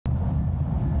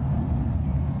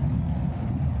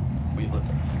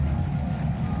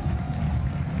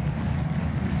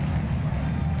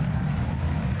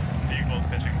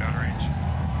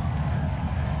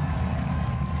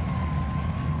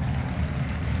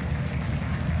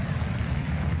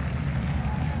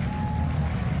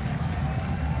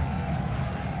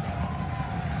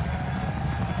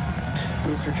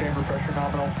booster chamber pressure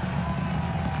nominal.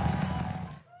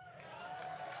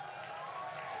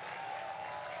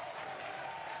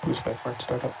 Blue spacemark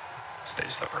startup.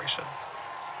 Stage separation.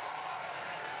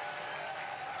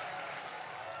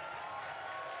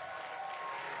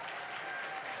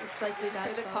 Looks like we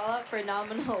got the call out for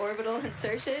nominal orbital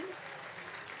insertion.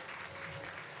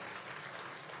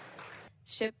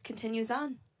 Ship continues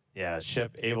on. Yeah,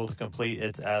 ship able to complete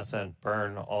its ascent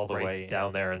burn all the way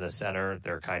down there in the center.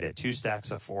 They're kind of 2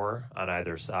 stacks of 4 on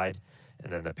either side,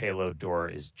 and then the payload door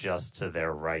is just to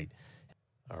their right.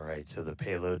 All right, so the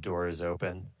payload door is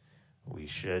open. We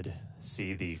should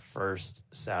see the first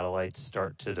satellites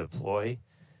start to deploy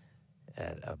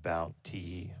at about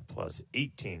T plus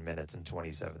 18 minutes and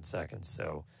 27 seconds.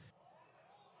 So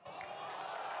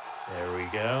there we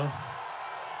go.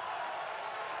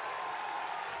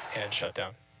 And shut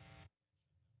down.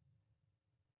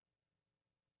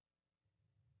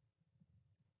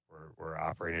 We're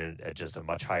operating at just a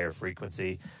much higher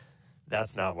frequency.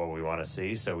 That's not what we want to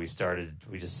see. So we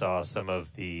just saw some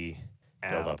of the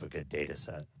build up a good data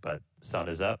set. But sun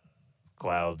is up,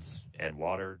 clouds and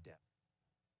water down.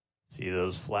 See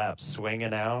those flaps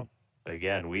swinging out?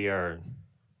 Again, we're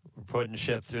putting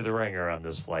ship through the ringer on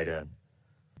this flight in.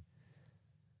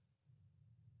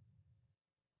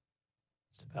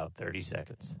 Just about 30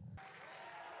 seconds.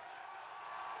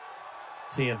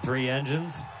 Seeing 3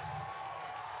 engines.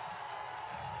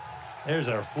 There's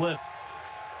our flip.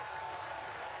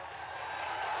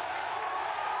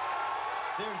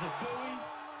 There's a buoy.